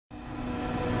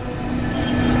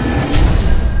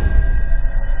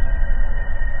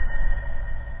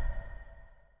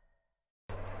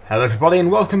Hello everybody and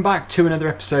welcome back to another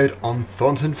episode on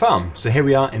Thornton Farm. So here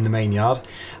we are in the main yard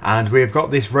and we've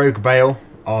got this rogue bale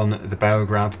on the bale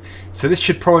grab. So this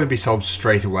should probably be sold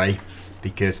straight away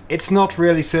because it's not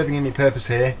really serving any purpose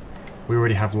here. We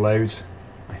already have loads.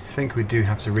 I think we do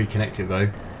have to reconnect it though.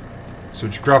 So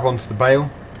we'll just grab onto the bale,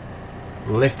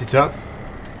 lift it up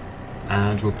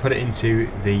and we'll put it into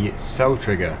the cell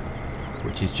trigger,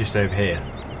 which is just over here.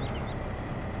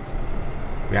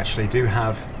 We actually do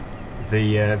have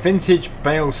the vintage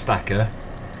bale stacker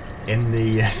in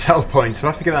the cell point, so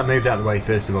we'll have to get that moved out of the way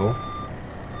first of all.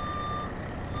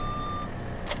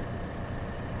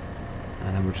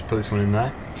 And then we'll just put this one in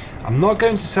there. I'm not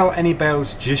going to sell any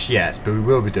bales just yet, but we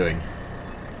will be doing.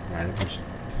 Right, we'll just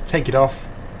take it off,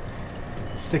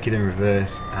 stick it in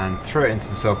reverse and throw it into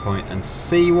the sell point and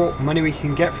see what money we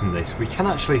can get from this. We can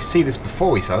actually see this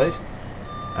before we sell it.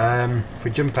 If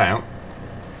we jump out,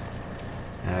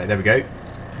 there we go.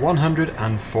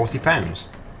 £140.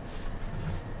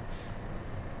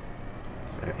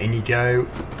 So in you go.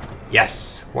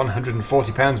 Yes,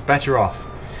 £140 better off.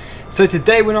 So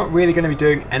today we're not really going to be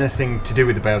doing anything to do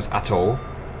with the bales at all.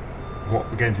 What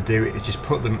we're going to do is just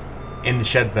put them in the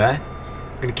shed there.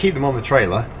 We're going to keep them on the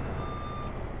trailer.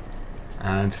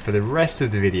 And for the rest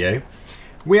of the video,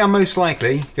 we are most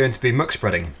likely going to be muck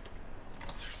spreading.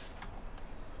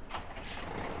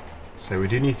 So we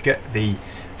do need to get the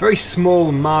very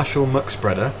small Marshall muck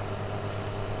spreader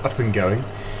up and going,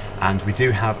 and we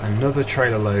do have another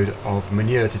trailer load of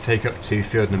manure to take up to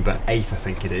field number 8, I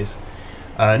think it is.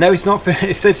 No, it's not.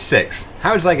 It's 36.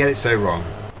 How did I get it so wrong?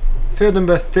 Field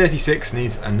number 36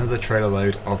 needs another trailer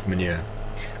load of manure.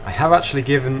 I have actually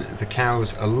given the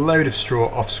cows a load of straw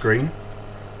off screen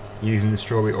using the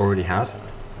straw we already had.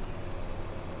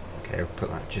 Okay, we'll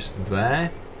put that just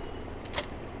there.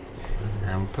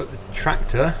 And we'll put the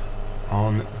tractor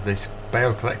on this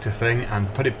bale collector thing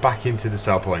and put it back into the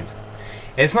cell point.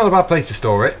 It's not a bad place to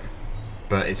store it,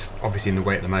 but it's obviously in the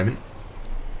way at the moment.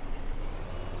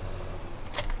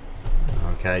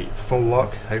 Okay, full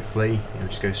lock, hopefully it'll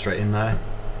just go straight in there.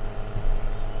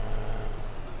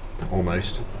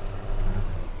 Almost.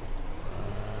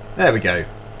 There we go.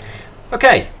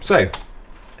 Okay, so I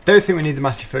don't think we need the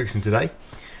Massey Ferguson today.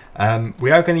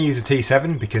 We are going to use a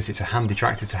T7 because it's a handy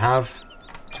tractor to have.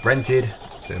 It's rented,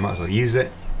 so we might as well use it.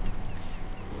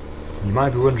 You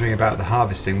might be wondering about the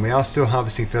harvesting. We are still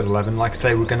harvesting field 11. Like I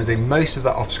say, we're going to do most of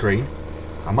that off screen.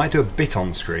 I might do a bit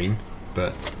on screen,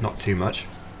 but not too much.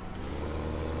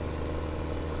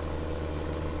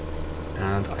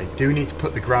 And I do need to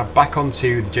put the grab back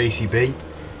onto the JCB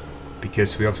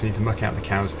because we obviously need to muck out the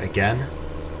cows again.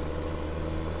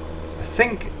 I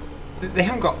think they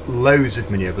haven't got loads of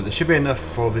manure, but there should be enough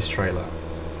for this trailer.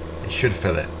 It should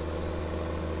fill it.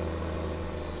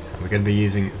 And we're going to be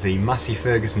using the Massey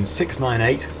Ferguson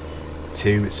 698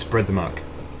 to spread the muck.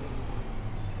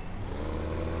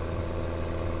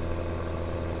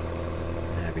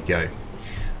 There we go.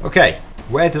 Okay,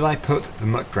 where did I put the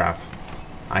muck grab?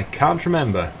 I can't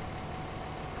remember.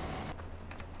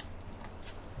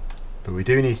 But we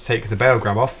do need to take the bale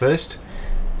grab off first.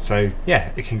 So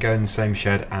yeah, it can go in the same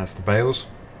shed as the bales.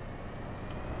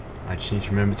 I just need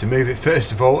to remember to move it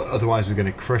first of all, otherwise we're going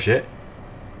to crush it.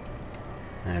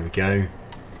 There we go.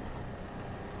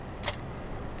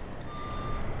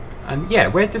 And yeah,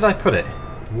 where did I put it?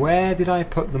 Where did I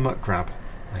put the muck grab?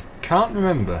 I can't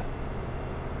remember.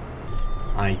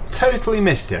 I totally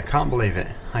missed it, I can't believe it.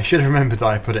 I should have remembered that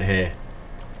I put it here.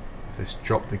 Just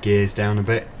drop the gears down a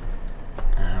bit.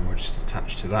 And we'll just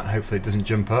attach to that, hopefully it doesn't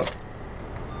jump up.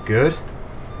 Good.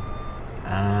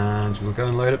 And we'll go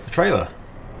and load up the trailer.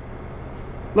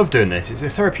 Love doing this, it's a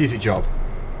therapeutic job.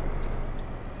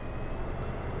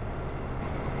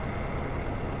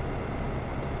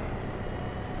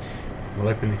 We'll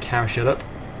open the cow shed up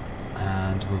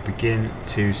and we'll begin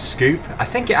to scoop. I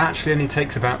think it actually only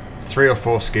takes about 3 or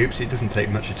 4 scoops, it doesn't take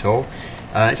much at all.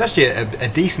 It's actually a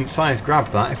decent sized grab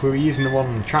that. If we were using the one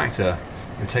on the tractor,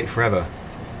 it would take forever.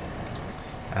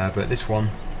 But this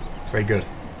one is very good.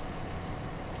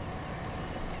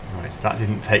 Right, that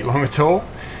didn't take long at all.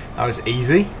 That was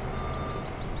easy.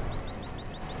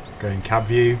 Go in cab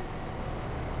view.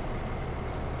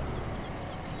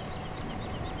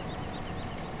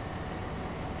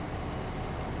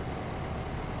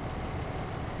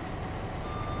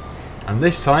 And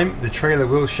this time the trailer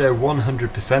will show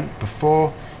 100%.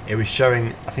 Before it was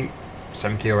showing, I think,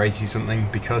 70 or 80 something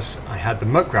because I had the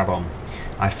muck grab on.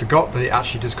 I forgot that it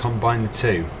actually does combine the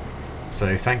two.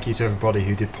 So thank you to everybody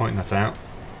who did point that out.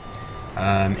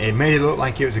 It made it look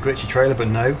like it was a glitchy trailer, but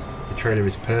no, the trailer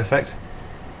is perfect.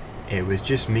 It was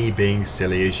just me being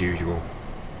silly as usual.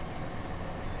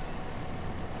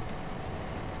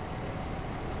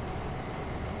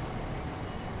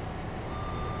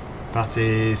 That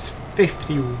is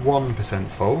 51%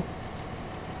 full.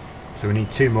 So we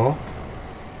need 2 more.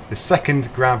 The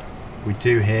second grab we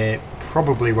do here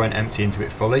probably won't empty into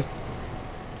it fully.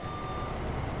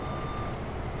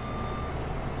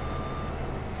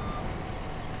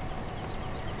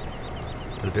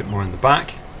 Put a bit more in the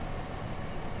back.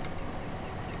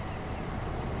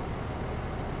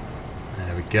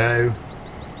 There we go.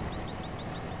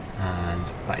 And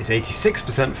that is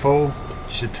 86% full.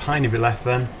 Just a tiny bit left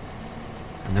then.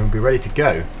 And then we'll be ready to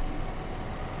go.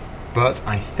 But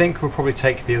I think we'll probably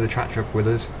take the other tractor up with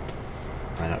us.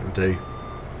 Right, that will do.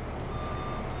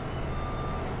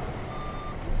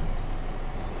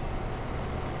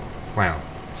 Wow,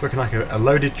 it's looking like a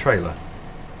loaded trailer.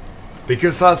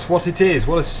 Because that's what it is.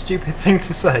 What a stupid thing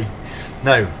to say.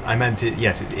 No, I meant it.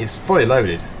 Yes, it's fully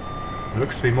loaded. It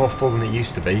looks to be more full than it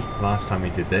used to be last time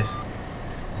we did this.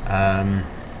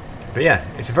 But yeah,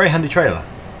 it's a very handy trailer.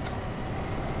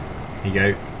 Here you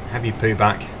go. Have your poo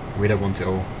back. We don't want it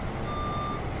all.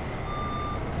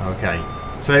 Okay,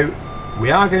 so we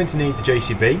are going to need the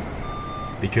JCB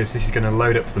because this is going to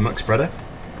load up the muck spreader,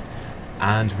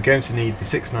 and we're going to need the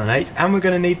 698, and we're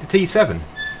going to need the T7.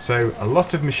 So a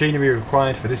lot of machinery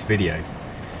required for this video.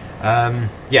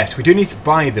 Yes, we do need to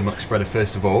buy the muck spreader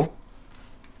first of all.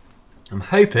 I'm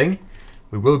hoping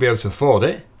we will be able to afford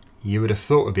it. You would have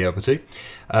thought we'd be able to.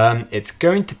 It's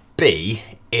going to be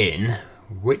in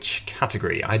which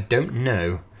category? I don't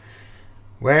know.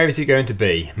 Where is it going to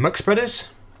be? Muck spreaders?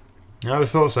 I would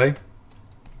have thought so.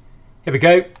 Here we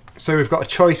go. So we've got a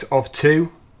choice of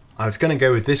 2. I was going to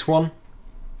go with this one.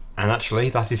 And actually,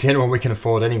 that is the only one we can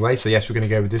afford anyway. So yes, we're going to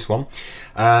go with this one.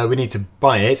 We need to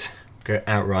buy it. Go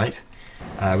outright.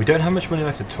 We don't have much money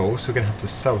left at all. So we're going to have to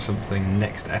sell something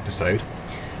next episode.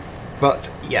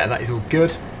 But yeah, that is all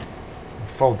good. We'll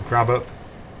fold the grab up.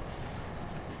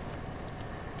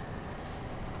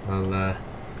 We'll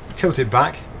tilt it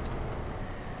back.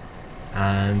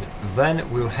 And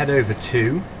then we'll head over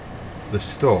to the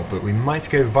store, but we might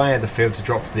go via the field to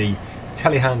drop the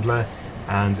telehandler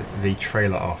and the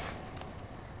trailer off.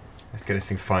 Let's get this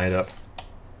thing fired up.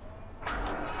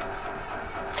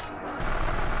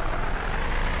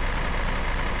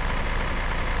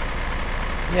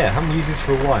 Yeah, I haven't used this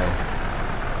for a while.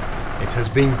 It has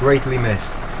been greatly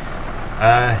missed.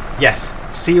 Yes,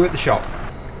 see you at the shop.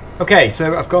 Okay,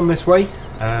 so I've gone this way.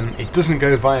 It doesn't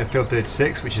go via field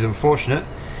 36, which is unfortunate.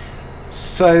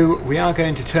 So we are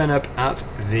going to turn up at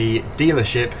the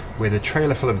dealership with a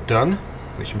trailer full of dung,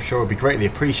 which I'm sure will be greatly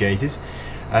appreciated.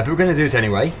 But we're going to do it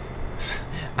anyway.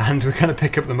 And we're going to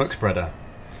pick up the muck spreader.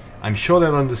 I'm sure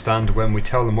they'll understand when we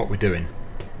tell them what we're doing.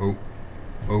 Oh,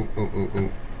 oh, oh, oh,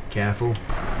 oh. Careful.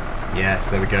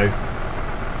 Yes, there we go.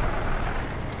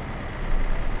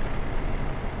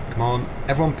 Come on,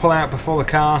 everyone pull out before the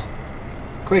car.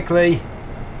 Quickly.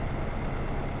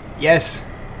 Yes.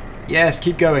 Yes,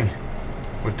 keep going.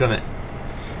 We've done it.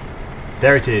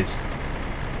 There it is.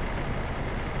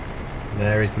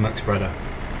 There is the muck spreader.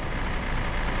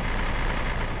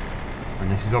 And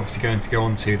this is obviously going to go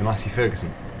on to the Massey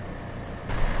Ferguson.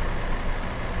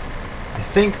 I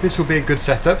think this will be a good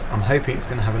setup. I'm hoping it's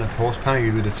going to have enough horsepower.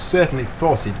 You would have certainly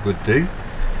thought it would do.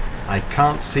 I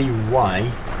can't see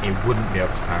why it wouldn't be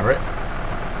able to power it.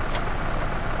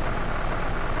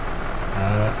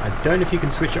 I don't know if you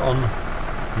can switch it on.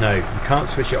 No, you can't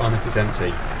switch it on if it's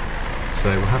empty. So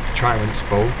we'll have to try when it's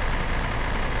full.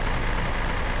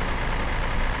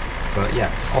 But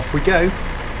yeah, off we go.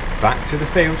 Back to the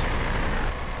field.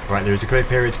 Right, there is a clear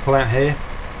period to pull out here.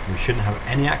 We shouldn't have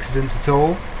any accidents at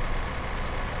all.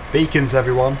 Beacons,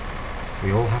 everyone.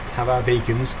 We all have to have our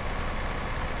beacons.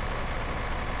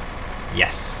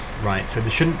 Yes. Right, so there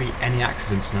shouldn't be any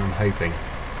accidents now, I'm hoping.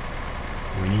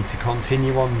 We need to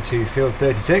continue on to field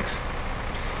 36,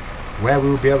 where we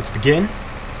will be able to begin.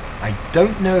 I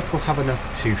don't know if we'll have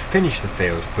enough to finish the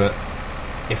field, but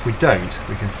if we don't,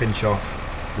 we can finish off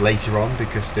later on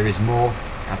because there is more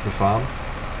at the farm.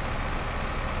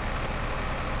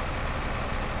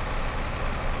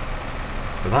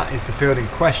 But that is the field in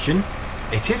question.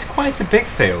 It is quite a big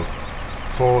field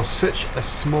for such a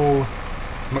small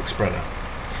muck spreader.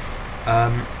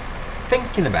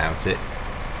 Thinking about it,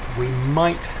 we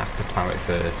might have to plough it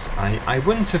first. I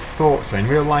wouldn't have thought so. In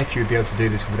real life you would be able to do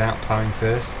this without ploughing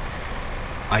first.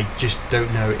 I just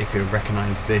don't know if you'll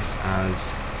recognise this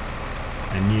as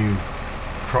a new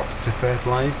crop to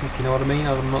fertilise, if you know what I mean.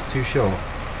 I'm not too sure.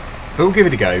 But we'll give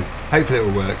it a go. Hopefully it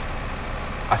will work.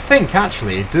 I think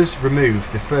actually it does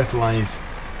remove the fertilised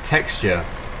texture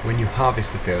when you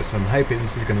harvest the field, so I'm hoping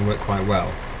this is going to work quite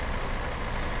well.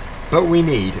 But we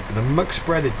need the muck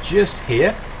spreader just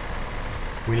here.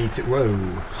 We need to... Whoa.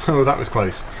 Oh, that was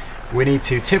close. we need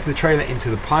to tip the trailer into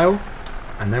the pile,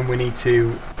 and then we need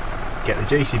to get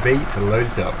the JCB to load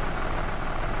it up.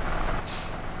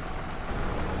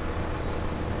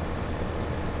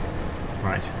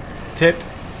 Right, tip.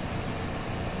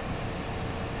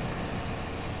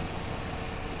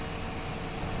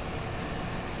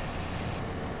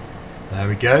 There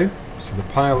we go. So the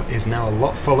pile is now a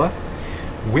lot fuller.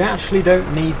 We actually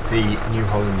don't need the new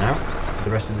hole now for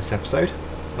the rest of this episode,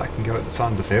 so that can go at the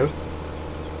side of the field.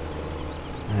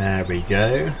 There we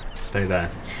go. Stay there.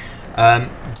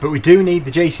 But we do need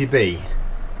the JCB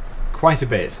quite a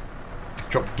bit.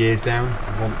 Drop the gears down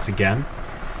once again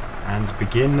and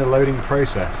begin the loading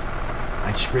process.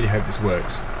 I just really hope this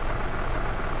works.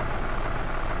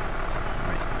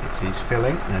 Right, it is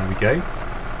filling. There we go.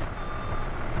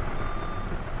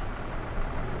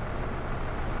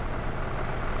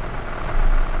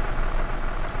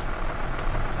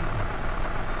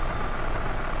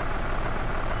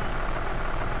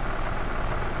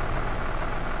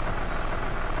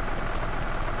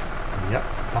 Yep,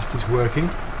 that is working.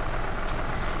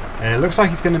 It looks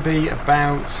like it's going to be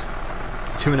about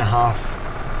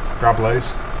 2.5 grab loads,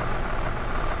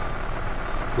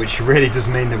 which really does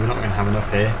mean that we're not going to have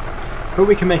enough here, but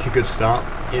we can make a good start.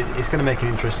 It's going to make an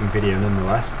interesting video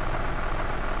nonetheless.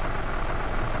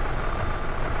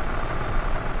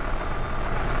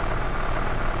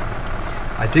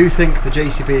 I do think the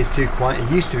JCB is too quiet.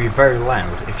 It used to be very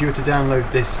loud. If you were to download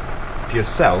this for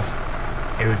yourself,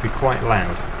 it would be quite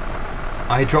loud.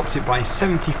 I dropped it by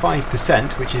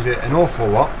 75%, which is an awful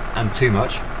lot and too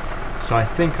much, so I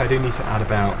think I do need to add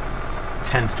about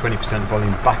 10 to 20%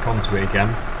 volume back onto it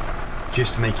again,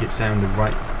 just to make it sound the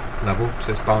right level,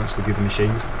 so it's balanced with the other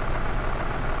machines.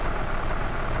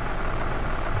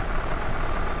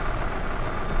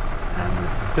 And the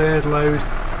third load,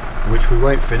 which we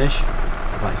won't finish,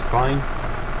 but that's fine.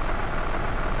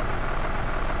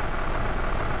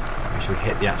 Make sure we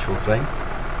hit the actual thing.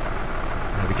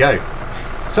 There we go.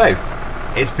 So,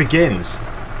 it begins.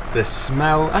 The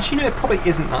smell... Actually, no, it probably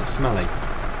isn't that smelly.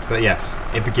 But yes,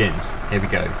 it begins. Here we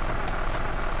go.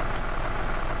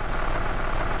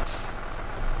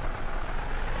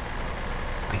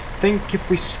 I think if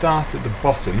we start at the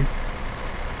bottom,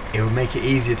 it will make it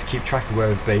easier to keep track of where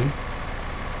we've been.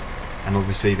 And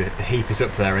obviously the heap is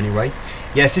up there anyway.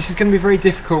 Yes, this is going to be very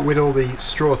difficult with all the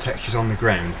straw textures on the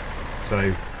ground.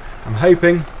 So, I'm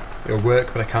hoping it'll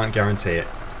work, but I can't guarantee it.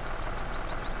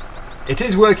 It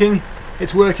is working!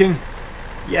 It's working!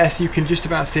 Yes, you can just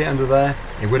about see it under there.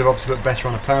 It would have obviously looked better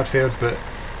on a ploughed field, but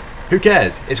who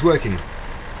cares? It's working.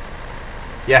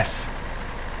 Yes.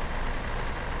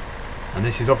 And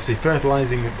this is obviously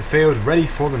fertilising the field, ready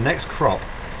for the next crop.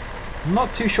 I'm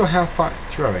not too sure how far it's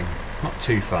throwing. Not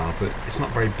too far, but it's not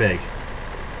very big.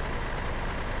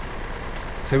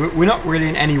 So we're not really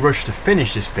in any rush to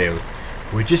finish this field.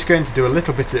 We're just going to do a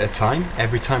little bit at a time.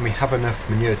 Every time we have enough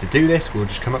manure to do this, we'll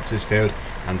just come up to this field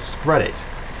and spread it.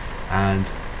 And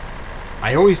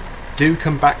I always do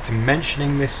come back to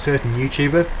mentioning this certain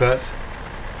YouTuber, but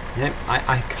you know,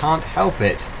 I can't help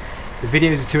it. The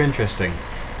videos are too interesting.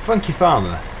 Funky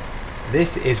Farmer.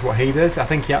 This is what he does. I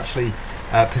think he actually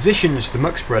positions the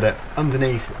muck spreader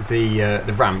underneath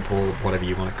the ramp, or whatever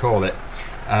you want to call it,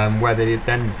 where they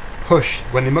then push,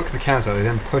 when they muck the cows out, they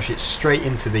then push it straight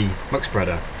into the muck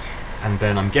spreader, and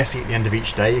then I'm guessing at the end of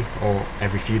each day or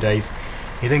every few days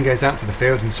he then goes out to the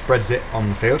field and spreads it on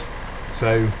the field.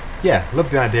 So yeah, love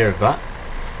the idea of that,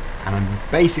 and I'm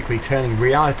basically turning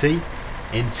reality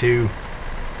into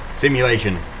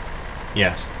simulation.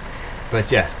 Yes, but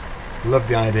yeah, love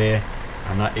the idea,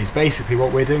 and that is basically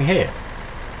what we're doing here.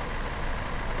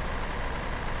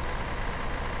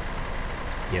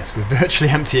 Yes, we're virtually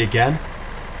empty again.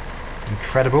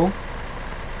 Incredible.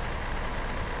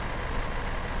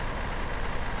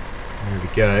 There we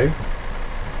go.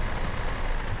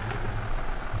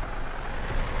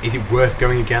 Is it worth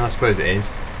going again? I suppose it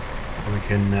is. We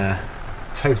can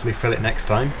totally fill it next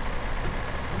time.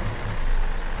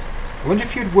 I wonder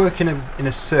if you'd work in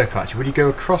a circle actually. Would you go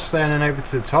across there and then over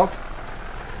to the top?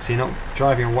 So you're not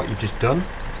driving on what you've just done?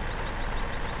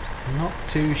 Not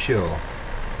too sure.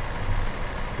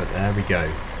 But there we go.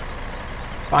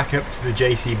 Back up to the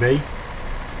JCB.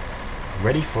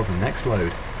 Ready for the next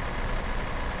load.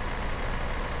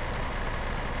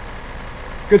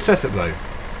 Good setup though.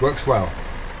 Works well.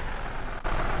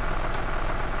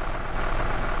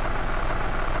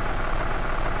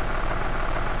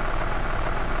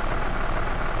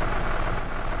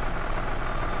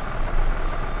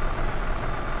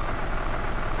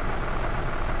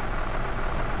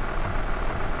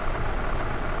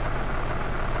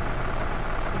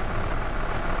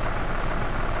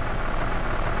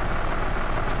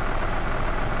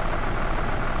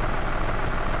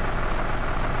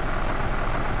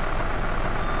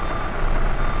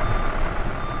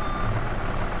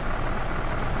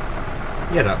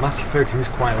 Yeah, that Massey Ferguson is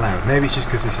quite loud. Maybe it's just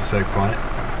because this is so quiet.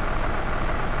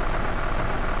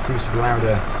 It seems to be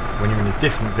louder when you're in a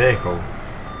different vehicle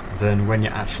than when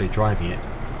you're actually driving it.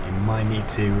 You might need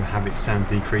to have its sound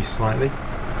decrease slightly.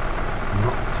 I'm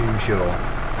not too sure.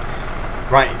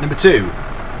 Right, number 2.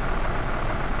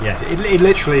 Yes, it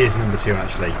literally is number 2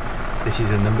 actually. This is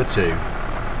a number 2,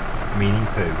 meaning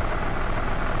poo.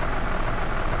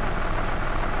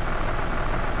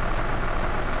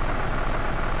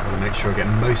 Got to make sure I get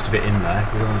most of it in there.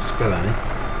 We don't want to spill any.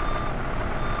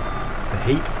 The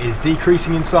heap is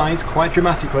decreasing in size quite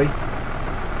dramatically.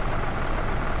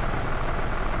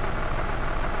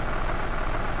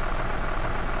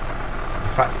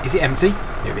 In fact, is it empty?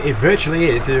 It virtually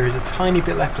is. There is a tiny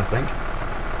bit left, I think.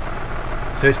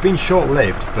 So it's been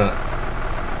short-lived, but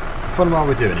fun while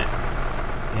we're doing it.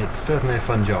 It's certainly a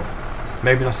fun job.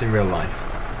 Maybe not in real life.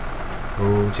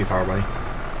 Oh, too far away.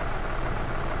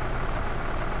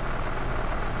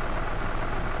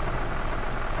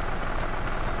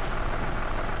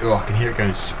 Oh, I can hear it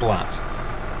going splat.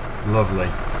 Lovely.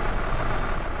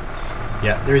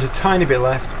 Yeah, there is a tiny bit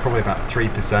left, probably about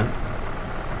 3%.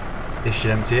 This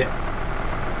should empty it.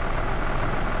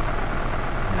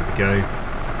 There we go.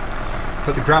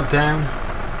 Put the grab down,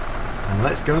 and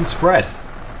let's go and spread.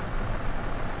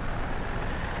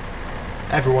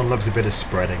 Everyone loves a bit of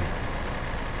spreading.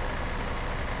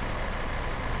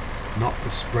 Not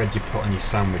the spread you put on your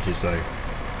sandwiches though.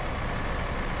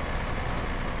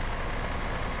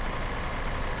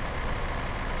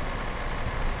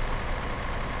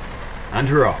 And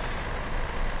we're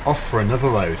off. Off for another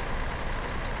load.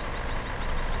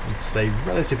 Need to stay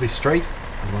relatively straight,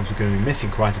 otherwise we're going to be missing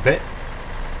quite a bit.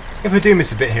 If we do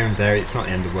miss a bit here and there, it's not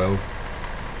the end of the world.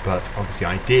 But obviously,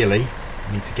 ideally,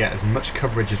 we need to get as much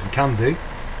coverage as we can do.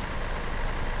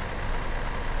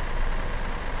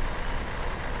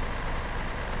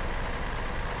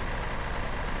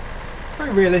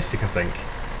 Very realistic, I think.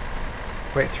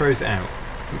 The way it throws it out.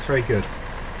 Looks very good.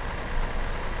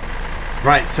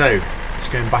 Right, so,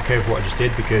 just going back over what I just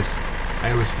did because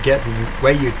I always forget that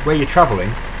where you're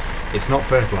travelling, it's not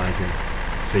fertilising.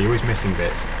 So you're always missing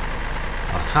bits.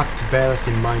 I'll have to bear this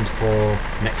in mind for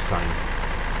next time.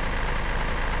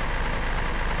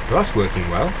 But that's working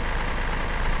well.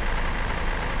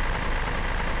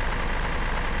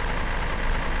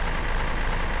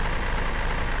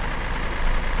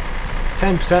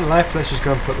 %10 left, let's just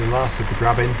go and put the last of the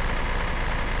grab in.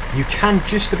 You can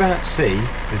just about see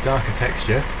the darker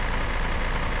texture.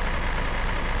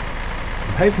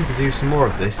 I'm hoping to do some more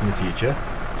of this in the future.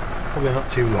 Probably not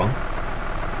too long.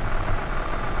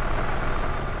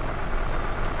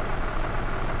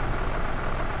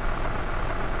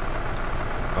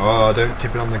 Oh, don't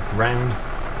tip it on the ground.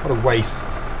 What a waste.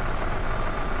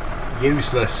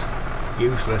 Useless.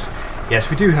 Useless. Yes,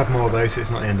 we do have more though, so it's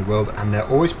not the end of the world, and they're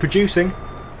always producing.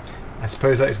 I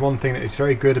suppose that is one thing that is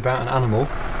very good about an animal,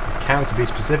 a cow to be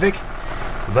specific.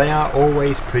 They are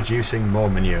always producing more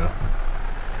manure.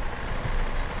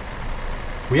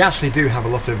 We actually do have a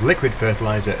lot of liquid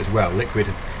fertiliser as well, liquid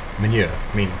manure,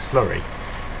 meaning slurry.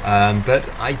 But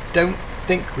I don't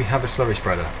think we have a slurry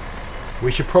spreader.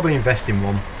 We should probably invest in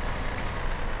one.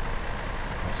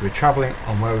 So we're travelling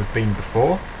on where we've been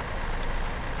before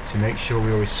to make sure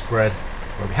we always spread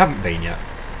where we haven't been yet.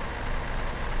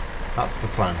 That's the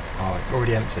plan. Oh, it's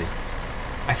already empty.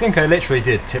 I think I literally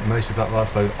did tip most of that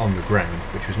last load on the ground,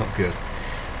 which was not good.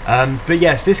 But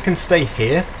yes, this can stay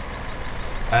here.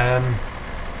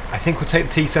 I think we'll take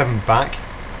the T7 back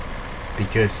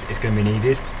because it's going to be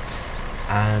needed.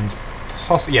 And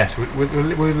yes,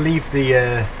 we'll leave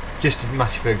the just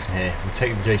Massey Ferguson here. We'll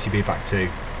take the JCB back too.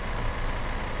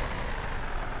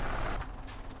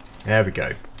 There we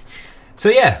go. So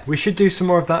yeah, we should do some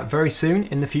more of that very soon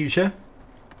in the future.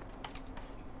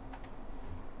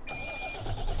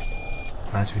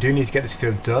 So we do need to get this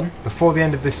field done. Before the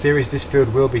end of this series, this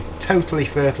field will be totally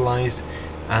fertilised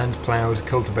and ploughed,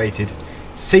 cultivated,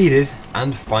 seeded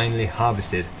and finally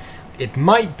harvested. It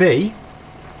might be,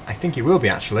 I think it will be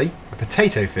actually, a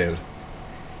potato field.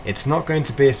 It's not going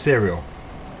to be a cereal.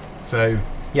 So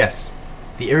yes,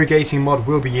 the irrigating mod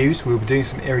will be used. We'll be doing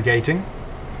some irrigating.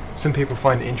 Some people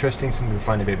find it interesting, some people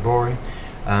find it a bit boring,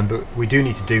 but we do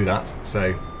need to do that.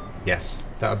 So yes,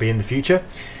 that'll be in the future.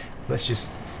 Let's just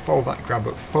fold that grab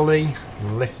up fully,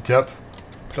 lift it up,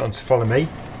 put it on to follow me,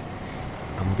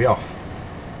 and we'll be off.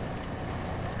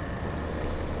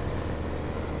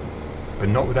 But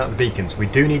not without the beacons. We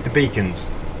do need the beacons.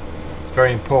 It's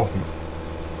very important.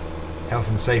 Health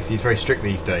and safety is very strict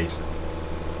these days.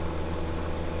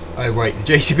 Oh wait,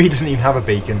 the JCB doesn't even have a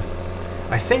beacon.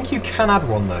 I think you can add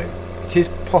one though. It is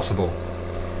possible.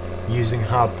 using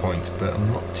hardpoint, but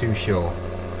I'm not too sure.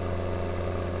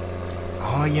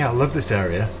 Oh yeah, I love this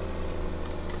area.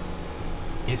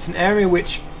 It's an area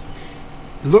which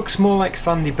looks more like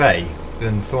Sandy Bay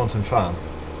than Thornton Farm.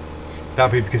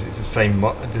 That'll be because it's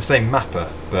the same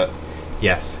mapper, but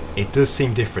yes, it does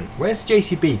seem different. Where's the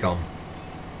JCB gone?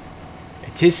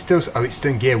 It is still... oh, it's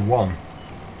still in gear 1.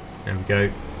 There we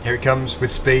go. Here it comes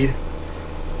with speed.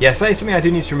 Yes, that is something I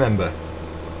do need to remember.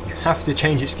 You have to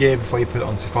change its gear before you put it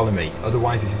on to follow me.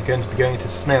 Otherwise this is going to be going at a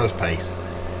snail's pace.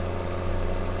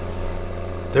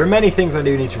 There are many things I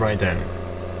do need to write down,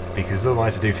 because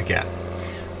otherwise I do forget.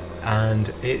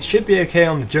 And it should be okay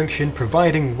on the junction,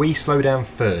 providing we slow down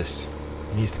first.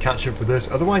 It needs to catch up with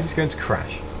us, otherwise it's going to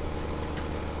crash.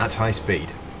 At high speed.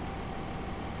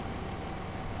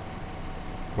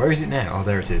 Where is it now? Oh,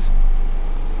 there it is.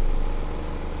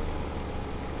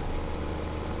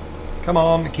 Come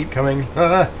on, keep coming.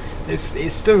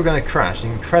 It's still going to crash.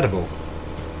 Incredible.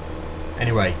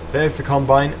 Anyway, there's the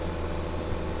combine.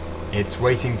 It's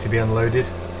waiting to be unloaded.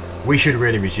 We should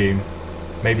really resume.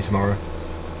 Maybe tomorrow.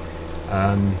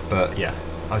 But yeah,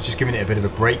 I was just giving it a bit of a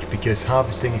break because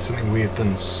harvesting is something we have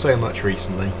done so much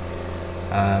recently.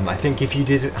 I think if you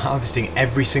did harvesting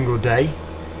every single day,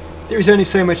 there is only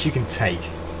so much you can take.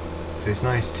 So it's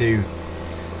nice to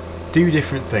do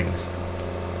different things.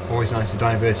 Always nice to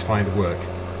diversify the work.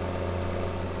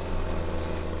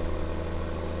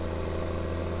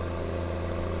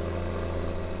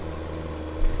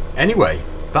 Anyway,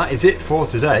 that is it for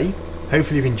today.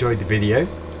 Hopefully you've enjoyed the video.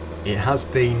 It has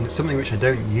been something which I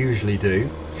don't usually do,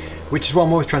 which is what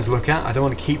I'm always trying to look at. I don't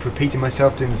want to keep repeating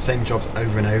myself doing the same jobs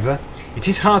over and over. It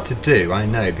is hard to do, I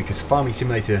know, because Farming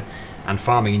Simulator and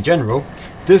farming in general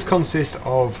does consist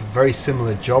of very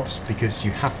similar jobs because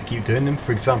you have to keep doing them.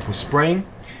 For example, spraying.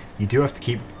 You do have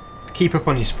to keep up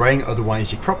on your spraying,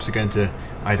 otherwise your crops are going to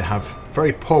either have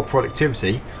very poor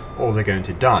productivity or they're going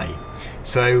to die.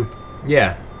 So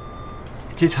yeah,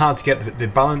 it is hard to get the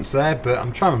balance there, but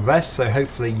I'm trying my best, so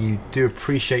hopefully you do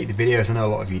appreciate the videos. I know a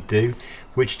lot of you do,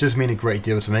 which does mean a great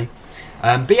deal to me.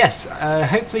 But yes,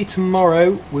 hopefully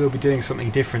tomorrow we'll be doing something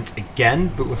different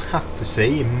again, but we'll have to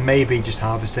see. It may be just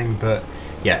harvesting, but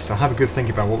yes, I'll have a good think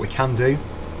about what we can do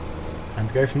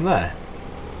and go from there.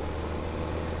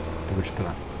 But we'll just put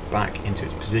that back into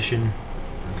its position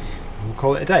and we'll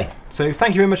call it a day. So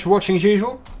thank you very much for watching as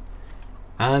usual,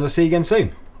 and I'll see you again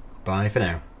soon. Bye for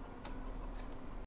now.